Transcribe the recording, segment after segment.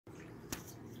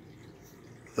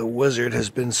The wizard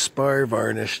has been spar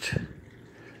varnished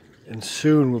and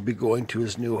soon will be going to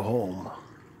his new home.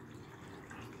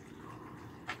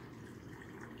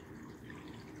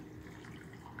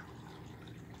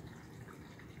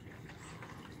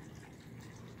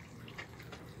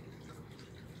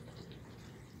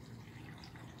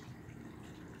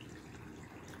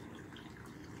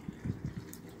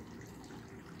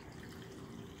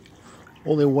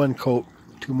 Only one coat,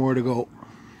 2 more to go.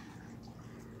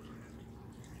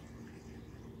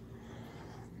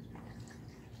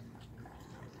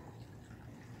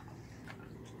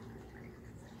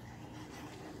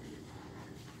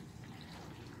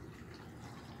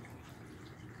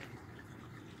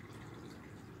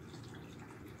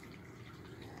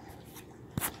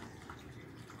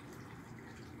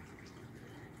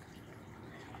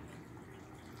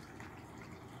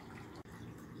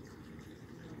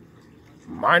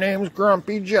 My name's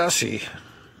Grumpy Jesse,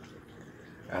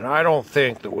 and I don't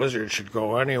think the wizard should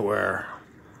go anywhere.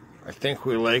 I think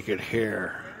we like it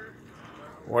here.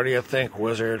 What do you think,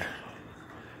 wizard?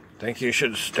 Think you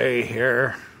should stay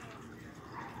here?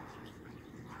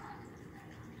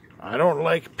 I don't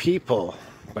like people,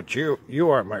 but you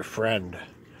are my friend,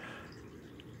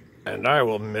 and I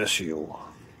will miss you.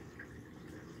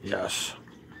 Yes,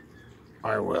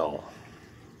 I will.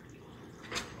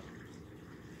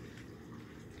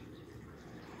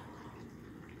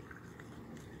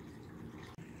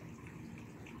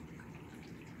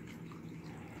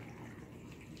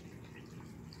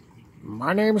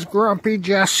 My name's Grumpy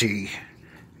Jesse,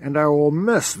 and I will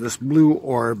miss this blue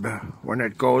orb when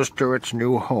it goes to its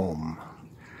new home,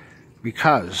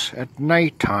 because at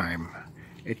nighttime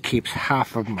it keeps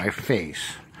half of my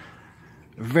face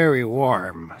very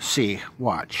warm. See,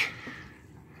 watch.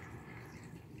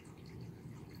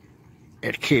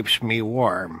 It keeps me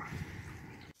warm.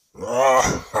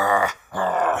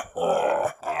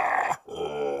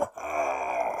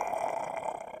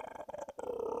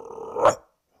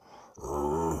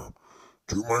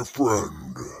 To my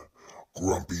friend,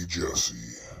 Grumpy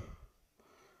Jesse,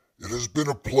 it has been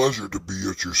a pleasure to be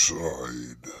at your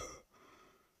side,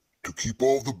 to keep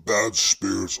all the bad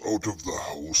spirits out of the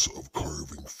house of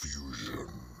carving fusion.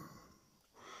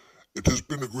 It has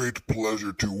been a great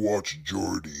pleasure to watch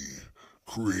Geordie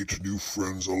create new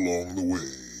friends along the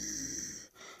way,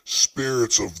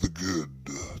 spirits of the good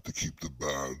to keep the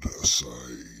bad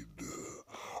aside.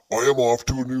 I am off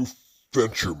to a new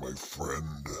venture, my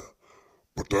friend.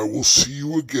 But I will see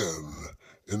you again,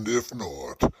 and if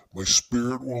not, my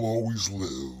spirit will always live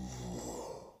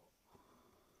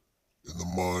in the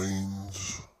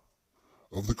minds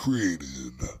of the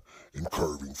created in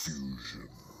carving fusion.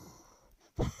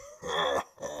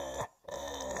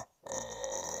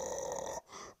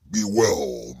 Be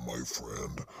well, my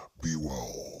friend, be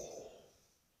well.